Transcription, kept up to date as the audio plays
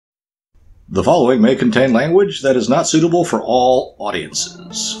The following may contain language that is not suitable for all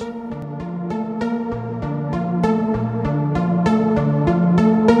audiences.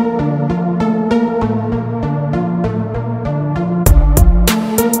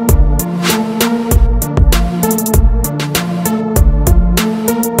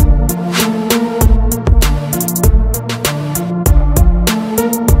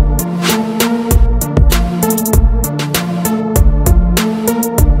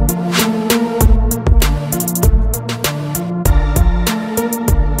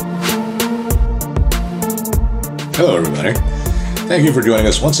 Hello, everybody. Thank you for joining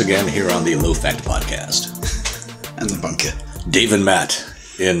us once again here on the Low Fact Podcast. And the bunker. Dave and Matt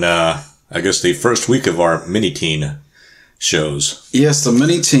in, I guess, the first week of our Minitine shows. Yes, the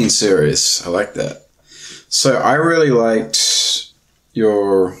Minitine series. I like that. So I really liked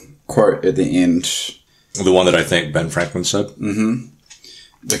your quote at the end. The one that I think Ben Franklin said? Mm-hmm.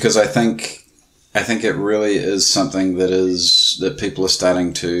 Because I think it really is something that people are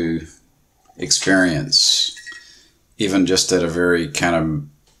starting to experience. Even just at a very kind of,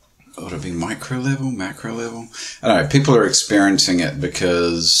 would it be micro level, macro level? I don't know. People are experiencing it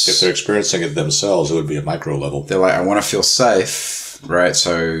because... If they're experiencing it themselves, it would be a micro level. They're like, I want to feel safe, right?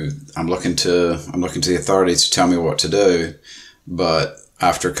 So I'm looking to the authorities to tell me what to do. But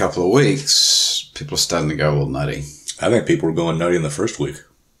after a couple of weeks, people are starting to go a little nutty. I think people were going nutty in the first week.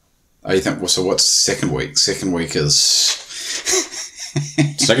 Oh, you think, well, so what's second week? Second week is...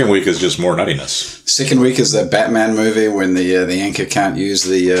 Second week is just more nuttiness. Second week is the Batman movie when the anchor can't use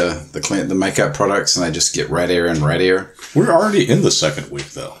the makeup products and they just get rattier and rattier. We're already in the second week,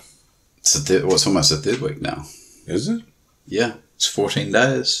 though. It's almost the third week now. Is it? Yeah, it's 14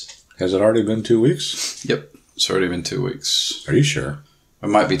 days. Has it already been 2 weeks? Yep, it's already been 2 weeks. Are you sure? It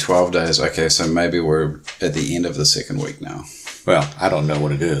might be 12 days. Okay, so maybe we're at the end of the second week now. Well, I don't know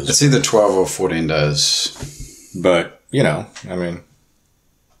what it is. It's either 12 or 14 days. But, I mean...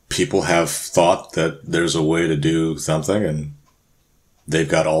 People have thought that there's a way to do something, and they've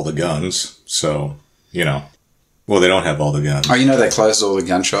got all the guns. So, well, they don't have all the guns. Oh, they closed all the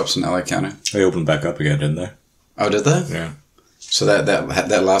gun shops in LA County? They opened back up again, didn't they? Oh, did they? Yeah. So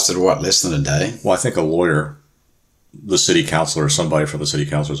that lasted, what, less than a day? Well, I think a lawyer, the city councilor, or somebody from the city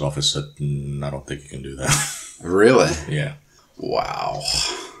councilor's office said, I don't think you can do that. Really? Yeah. Wow.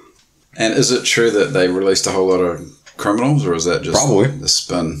 And is it true that they released a whole lot of criminals, or is that just probably the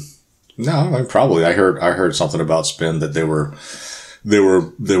spin? No, I mean, probably. I heard something about spin that they were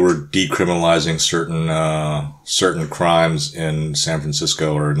decriminalizing certain crimes in San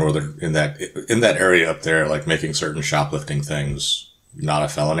Francisco or northern in that area up there, like making certain shoplifting things not a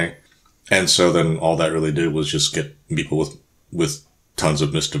felony. And so then all that really did was just get people with tons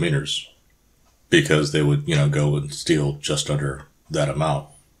of misdemeanors because they would go and steal just under that amount.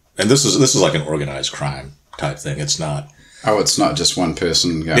 And this is like an organized crime type thing. It's not. Oh, it's not just one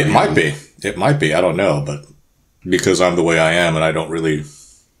person going. It might be. It might be. I don't know. But because I'm the way I am and I don't really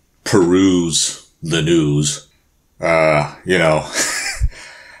peruse the news, I'm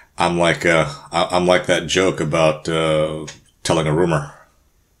like that joke about telling a rumor.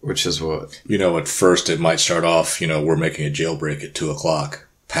 Which is what? At first it might start off, we're making a jailbreak at 2:00.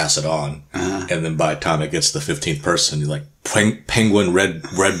 Pass it on. Uh-huh. And then by the time it gets to the 15th person, you're like, Penguin, Red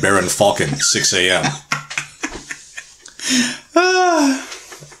Baron, Falcon, 6 a.m.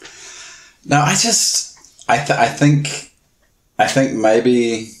 No, I think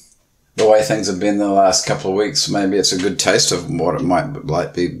maybe the way things have been the last couple of weeks, maybe it's a good taste of what it might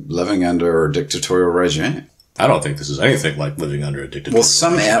like be living under a dictatorial regime. I don't think this is anything like living under a dictatorial regime.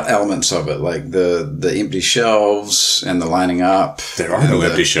 Well, some elements of it, like the empty shelves and the lining up. There are no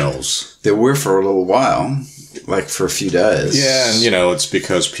empty shelves. There were for a little while. Like for a few days. Yeah, and it's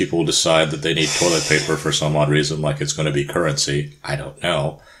because people decide that they need toilet paper for some odd reason, like it's going to be currency. I don't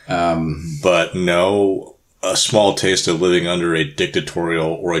know. But no, a small taste of living under a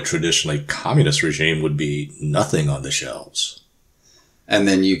dictatorial or a traditionally communist regime would be nothing on the shelves. And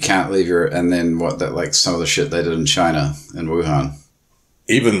then you can't leave and then like some of the shit they did in China, in Wuhan.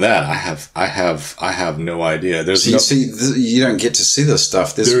 Even that, I have no idea. You don't get to see this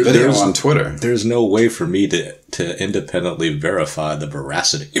stuff. There's video on Twitter. There's no way for me to independently verify the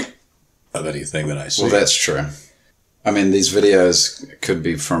veracity of anything that I see. Well, that's true. I mean, these videos could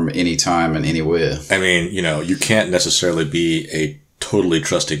be from any time and anywhere. I mean, you can't necessarily be a totally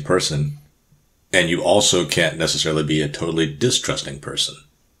trusting person, and you also can't necessarily be a totally distrusting person.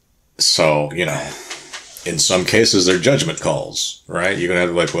 So, in some cases, they're judgment calls, right? You're going to have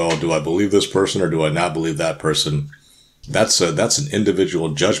to be like, well, do I believe this person or do I not believe that person? That's an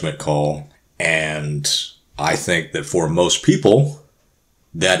individual judgment call. And I think that for most people,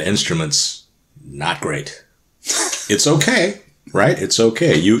 that instrument's not great. It's okay, right? It's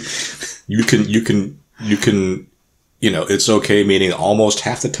okay. You can, it's okay, meaning almost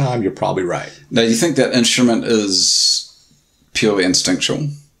half the time you're probably right. Now, you think that instrument is purely instinctual?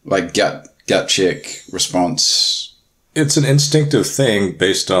 Like gut check, response? It's an instinctive thing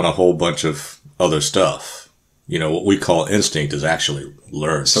based on a whole bunch of other stuff. What we call instinct is actually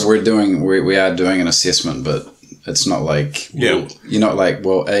learned. So we are doing an assessment, but it's not like, you're not like,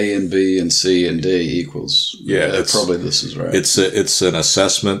 well, A and B and C and D equals. Yeah, probably this is right. It's an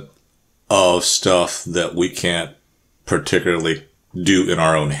assessment of stuff that we can't particularly do in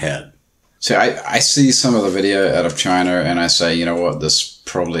our own head. So I see some of the video out of China and I say, you know what, this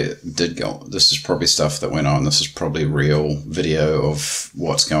probably did go. This is probably stuff that went on. This is probably real video of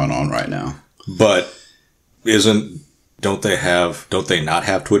what's going on right now. But don't they not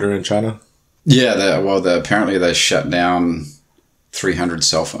have Twitter in China? Yeah, apparently they shut down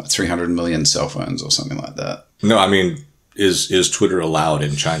 300 million cell phones or something like that. No, I mean, is Twitter allowed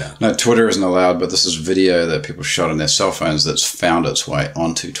in China? No, Twitter isn't allowed, but this is video that people shot on their cell phones that's found its way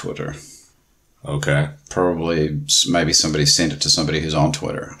onto Twitter. Okay. Probably, maybe somebody sent it to somebody who's on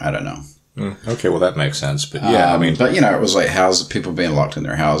Twitter. I don't know. Okay, well, that makes sense. But yeah, I mean... But, it was like people being locked in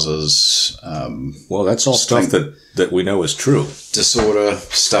their houses. Well, that's all stuff that we know is true. Disorder,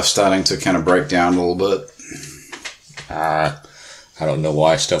 stuff starting to kind of break down a little bit. I don't know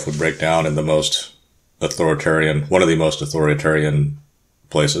why stuff would break down in one of the most authoritarian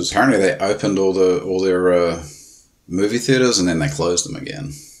places. Apparently they opened all their movie theaters and then they closed them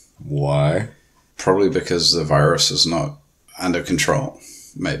again. Why? Probably because the virus is not under control,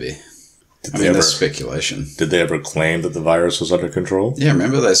 maybe. That's speculation. Did they ever claim that the virus was under control? Yeah,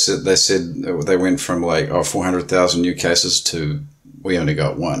 remember they said they went from 400,000 new cases to we only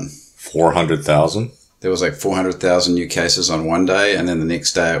got one. 400,000? There was 400,000 new cases on one day, and then the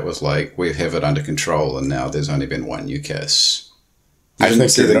next day it was we have it under control, and now there's only been one new case. You didn't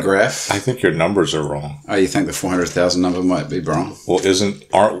see the graph? I think your numbers are wrong. Oh, you think the 400,000 number might be wrong? Well, isn't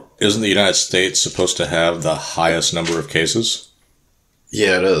the United States supposed to have the highest number of cases?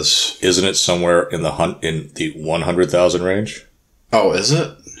 Yeah, it is. Isn't it somewhere in the 100,000 range? Oh, is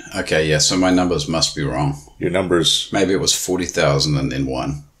it? Okay, yeah. So my numbers must be wrong. Your numbers. Maybe it was 40,000 and then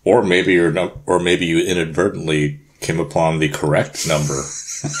one. Or maybe you inadvertently came upon the correct number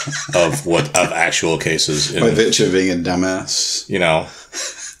of actual cases. By virtue of being a dumbass.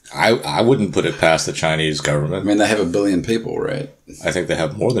 I wouldn't put it past the Chinese government. I mean, they have 1 billion people, right? I think they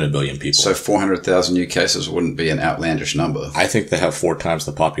have more than 1 billion people. So 400,000 new cases wouldn't be an outlandish number. I think they have 4 times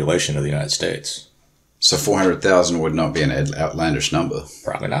the population of the United States. So 400,000 would not be an outlandish number.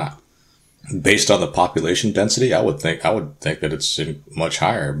 Probably not. Based on the population density, I would think that it's much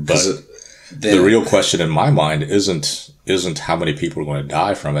higher. But the real question in my mind isn't how many people are going to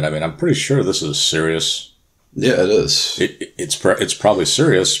die from it. I mean, I'm pretty sure this is serious. Yeah, it is. It's probably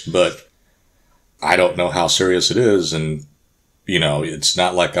serious, but I don't know how serious it is. And, it's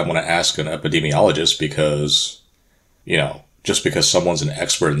not like I'm going to ask an epidemiologist because, just because someone's an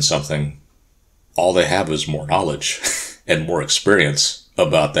expert in something, all they have is more knowledge and more experience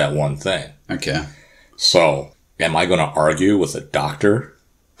about that one thing. Okay. So, am I going to argue with a doctor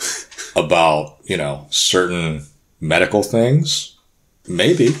about, certain medical things?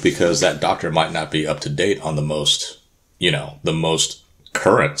 Maybe, because that doctor might not be up to date on the most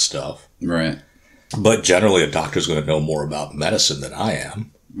current stuff. Right. But generally, a doctor's going to know more about medicine than I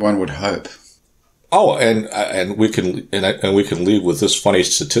am. One would hope. Oh, and we can leave with this funny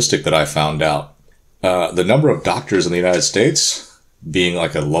statistic that I found out. The number of doctors in the United States being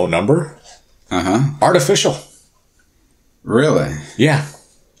a low number. Artificial. Really? Yeah.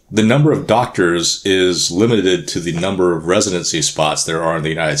 The number of doctors is limited to the number of residency spots there are in the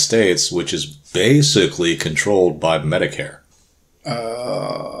United States, which is basically controlled by Medicare.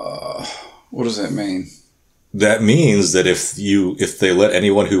 What does that mean? That means that if they let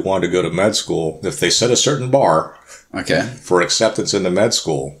anyone who wanted to go to med school, if they set a certain bar, for acceptance into med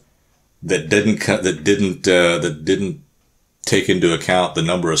school, that didn't take into account the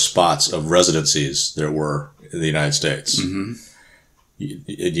number of spots of residencies there were in the United States. Mm-hmm.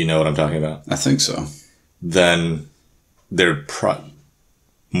 You know what I'm talking about? I think so. Then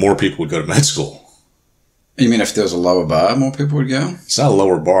more people would go to med school. You mean if there was a lower bar, more people would go? It's not a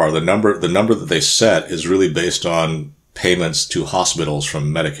lower bar. The number that they set is really based on payments to hospitals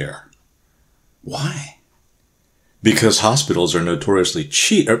from Medicare. Why? Because hospitals are notoriously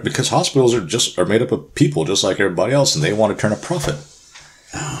cheap. Because hospitals are made up of people just like everybody else, and they want to turn a profit.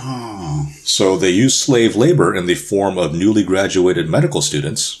 Oh. So they use slave labor in the form of newly graduated medical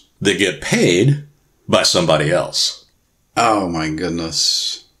students that get paid by somebody else. Oh my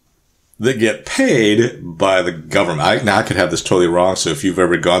goodness. That get paid by the government. Now I could have this totally wrong, so if you've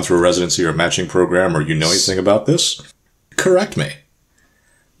ever gone through a residency or a matching program or you know anything about this, correct me.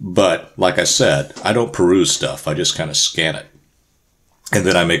 But, like I said, I don't peruse stuff. I just kind of scan it. And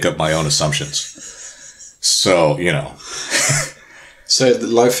then I make up my own assumptions. So, you know. So the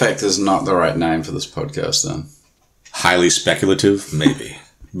low fact is not the right name for this podcast, then? Highly speculative, maybe.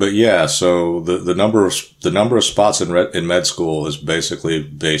 But yeah, so the number of spots in med school is basically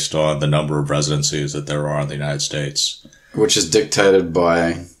based on the number of residencies that there are in the United States, which is dictated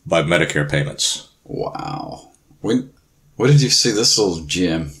by Medicare payments. Wow. Where did you see this little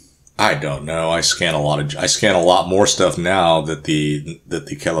gem? I don't know. I scan a lot more stuff now that the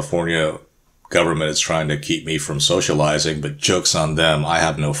California government is trying to keep me from socializing. But joke's on them. I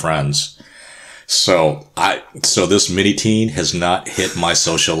have no friends. So this Minitine has not hit my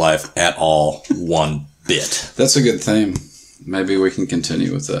social life at all one bit. That's a good theme. Maybe we can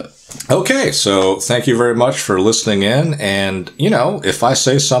continue with that. Okay, so thank you very much for listening in. And, you know, if I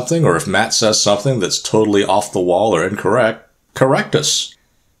say something or if Matt says something that's totally off the wall or incorrect, correct us.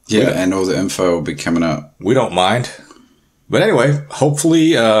 Yeah, and all the info will be coming up. We don't mind. But anyway,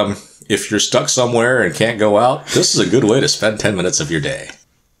 hopefully, if you're stuck somewhere and can't go out, this is a good way to spend 10 minutes of your day.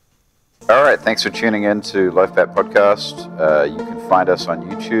 All right, thanks for tuning in to Low Fat Podcast. You can find us on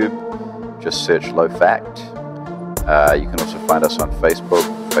YouTube. Just search Low Fact. You can also find us on Facebook,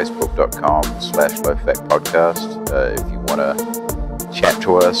 facebook.com/Low Fat Podcast. If you want to chat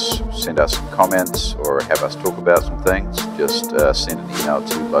to us, send us some comments, or have us talk about some things, just send an email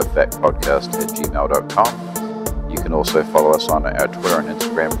to lowfatpodcast@gmail.com. You can also follow us on our Twitter and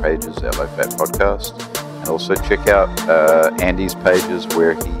Instagram pages at Low Fat Podcast. And also check out Andy's pages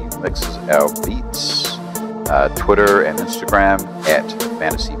where he mixes our beats, Twitter and Instagram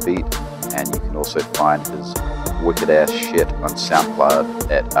 @FantasyBeat, and you can also find his wicked ass shit on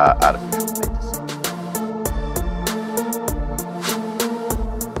SoundCloud at Artificial